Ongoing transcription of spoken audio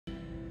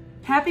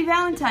Happy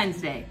Valentine's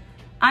Day.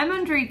 I'm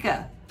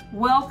Andrika.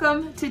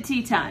 Welcome to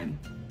Tea Time.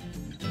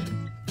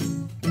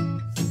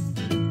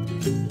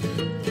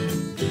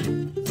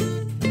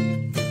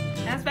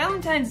 As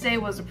Valentine's Day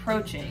was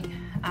approaching,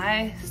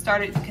 I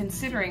started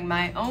considering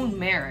my own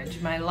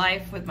marriage, my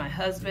life with my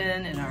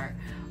husband and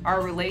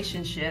our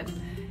relationship.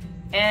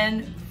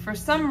 And for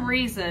some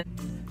reason,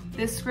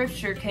 this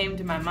scripture came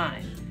to my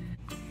mind.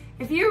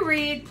 If you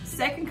read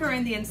 2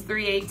 Corinthians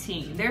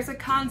 3:18, there's a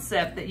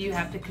concept that you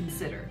have to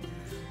consider.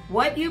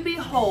 What you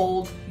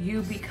behold,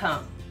 you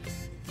become.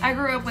 I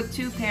grew up with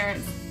two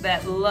parents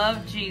that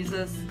loved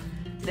Jesus.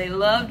 They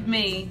loved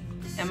me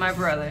and my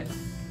brother,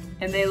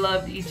 and they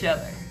loved each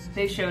other.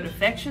 They showed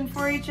affection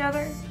for each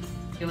other.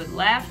 They would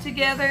laugh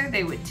together.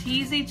 They would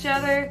tease each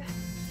other.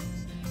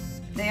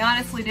 They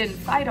honestly didn't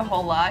fight a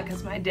whole lot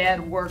because my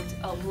dad worked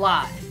a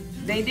lot.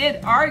 They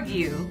did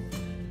argue,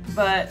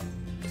 but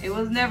it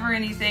was never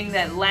anything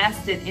that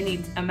lasted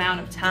any amount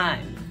of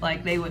time.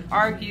 Like, they would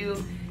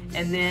argue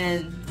and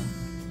then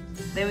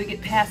they would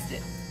get past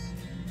it.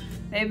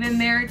 They've been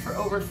married for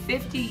over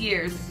 50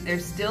 years. They're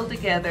still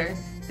together.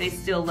 They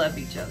still love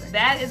each other.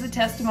 That is a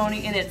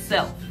testimony in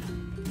itself.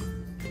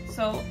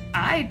 So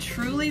I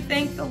truly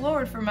thank the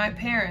Lord for my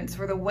parents,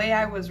 for the way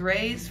I was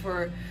raised,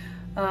 for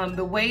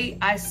the way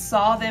I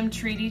saw them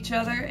treat each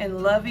other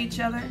and love each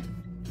other.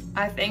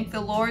 I thank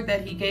the Lord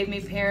that He gave me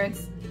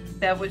parents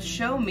that would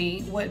show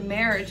me what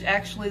marriage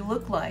actually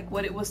looked like,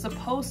 what it was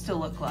supposed to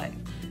look like.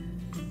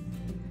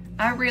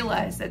 I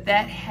realized that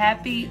that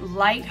happy,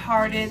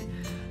 lighthearted,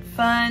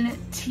 fun,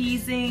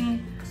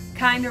 teasing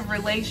kind of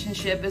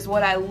relationship is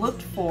what I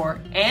looked for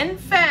and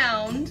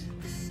found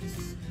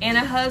in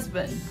a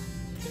husband.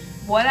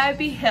 What I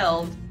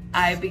beheld,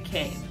 I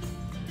became.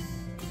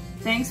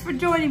 Thanks for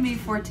joining me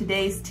for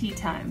today's Tea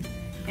Time.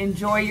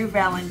 Enjoy your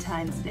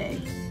Valentine's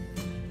Day.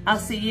 I'll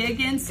see you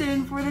again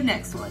soon for the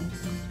next one.